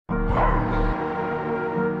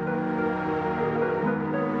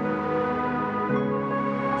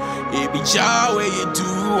baby child, where you do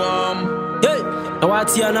Hey, now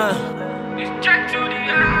what's your name? It's check to the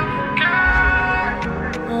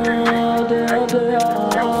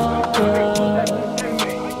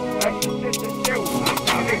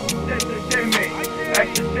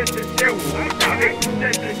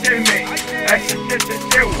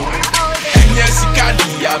And yes, I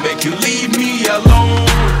make you leave me alone.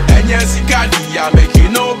 And yes, I make you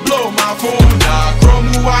no blow my phone. Now,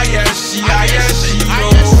 Krom,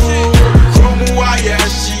 𝐤𝐤𝐸𝐤𝐤𝐤, Krom,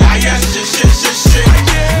 𝐤𝐤𝐸𝐤𝐤𝐤,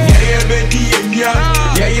 yeah, baby,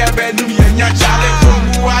 yeah, baby, yeah, Charlie, Krom,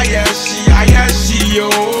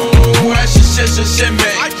 𝐤𝐤𝐸𝐤𝐤𝐤,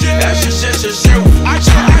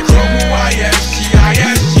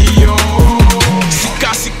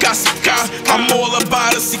 Sika, I'm all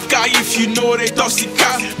about a sika. If you know they don't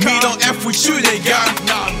sika, me don't F with you, they got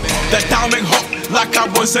that timing hot like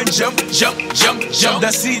I wasn't jump.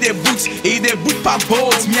 That see their boots, eat their boot pop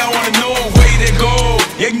balls. Me, I wanna know where they go.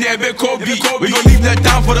 𝐤𝐤𝐸𝐤𝐤𝐤, we gon' leave that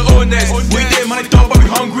down for the owners. We dey money talk, but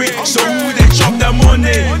we hungry, so who they chop that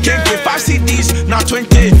money? Can't get 5 CDs, now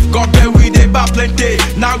 20. God bet we dey buy plenty.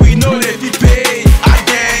 Now we know they be paid. I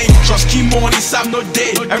dang, trust key money, Sam no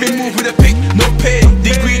day. Every move with a pick, no pay.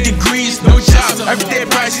 Degrees, no job. Every day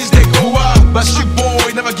prices they go up, but street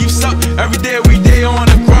boy never gives up. Every day we day on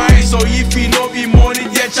the grind. So if you know be money,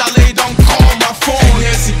 yeah, Charlie, don't call my phone. And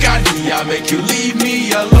yes, I make you leave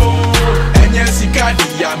me alone. And yes,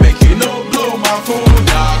 I make you no blow my phone.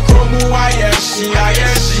 Now, Krom,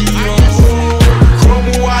 𝐤𝐤𝐸𝐤𝐤𝐤, Krom,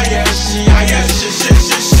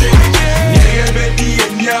 𝐤𝐤𝐸𝐤𝐤𝐤𝐤, yeah, baby,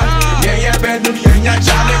 yeah, baby, yeah,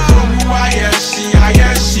 Charlie, Krom, 𝐤𝐤𝐸𝐤𝐤𝐤,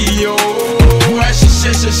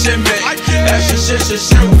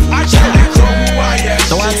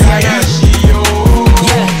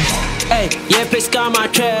 Hey, yeah, please come my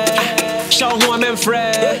chair. Show who I'm in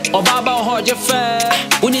friend. Or Baba hold your fair.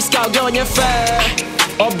 When you scout go on your fair.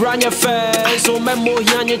 Or brand your fair. So memo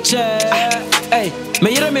here on your chair. Hey,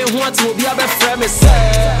 me you me want to be a best friend me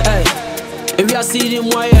say. Hey, if you see them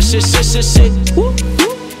why shit.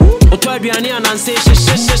 O try be ani and say shit.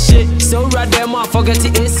 So right there, ma forget the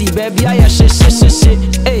AC, baby. I shit.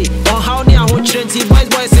 Hey, on how near who trendy boys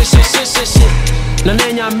say shit. Na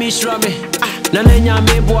nenya mishra me, na nenya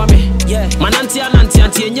me boy me. Yeah, mananti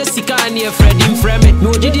enye sika ani e Freddy mfreme. Me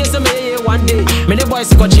ojidi ese me one day. Me the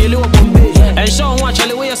boys go chile o Bombay. And show who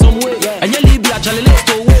actually way some way. And you leave be actually let's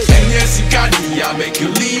go away. And yes, I make you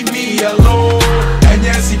leave me alone. And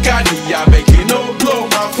yes, I make you no blow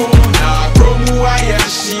my phone. Now, Krom,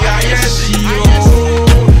 𝐤𝐤𝐸𝐤𝐤𝐤,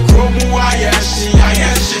 Krom,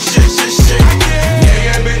 𝐤𝐤𝐸𝐤𝐸𝐤𝐤𝐤,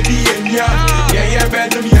 yeah, baby, yeah,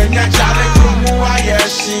 baby, yeah, Charlie, Krom,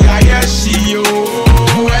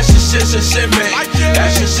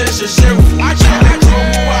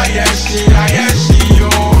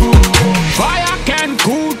 𝐤𝐤𝐸𝐤𝐸𝐤𝐤, fire can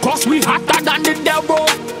cool, cause we hotter than the devil.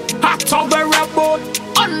 Hot over a boat,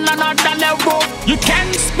 on another level. You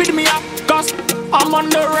can't speed me up, cause I'm on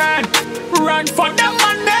the run for the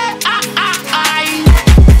money. I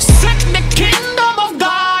set the kingdom of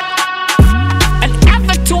God, and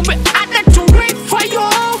everything be added to it for you.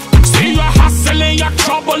 See you're hustling, you're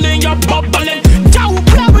troubling, you're bubbling. Don't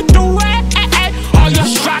play with the way, or you're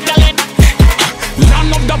struggling.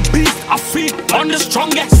 Land of the beast, I feed on the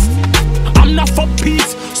strongest. I'm not for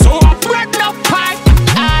peace, so I bread no pipe.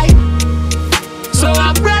 So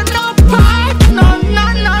I bread no pipe. No,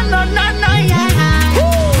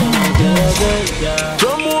 yeah.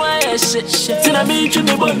 Krom 𝐤𝐤𝐸𝐤𝐸𝐤𝐸, tina mi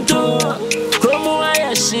chumi bonto. Krom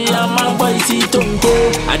𝐤𝐤𝐸𝐸𝐤𝐸, amangwa iti tonko.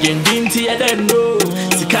 Ajendinti edendo,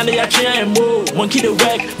 sikane ya chemo. Monkey the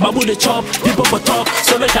work, babu the chop, people for talk.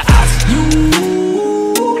 So make I ask you,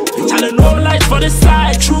 telling no lies for the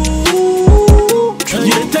side, true. You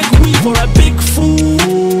didn't take me for a big fool,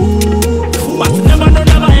 but never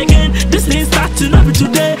again. This thing start to not be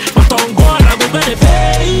today, but on God I go better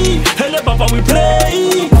pay. Hello, Papa, we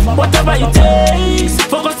play. Whatever it takes,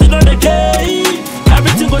 focusing on the game.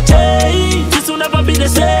 Everything go change. This will never be the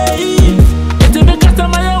same. It's a big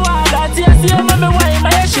customer, I see a mama, why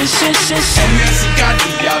my shit. And yes, I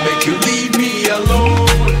make you leave me alone.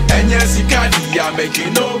 And yes, I make you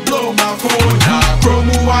no blow my phone. Now, Krom,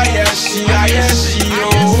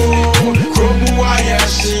 𝐤𝐤𝐸𝐤𝐸𝐤𝐸, Krom,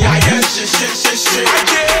 𝐤𝐤𝐸𝐸𝐤𝐸𝐤𝐸,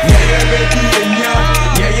 yeah, baby,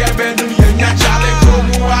 yeah, baby, yeah, Charlie, Krom,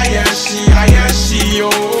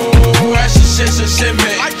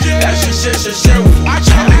 𝐤𝐤𝐸𝐸𝐤𝐸𝐸𝐸𝐤𝐸,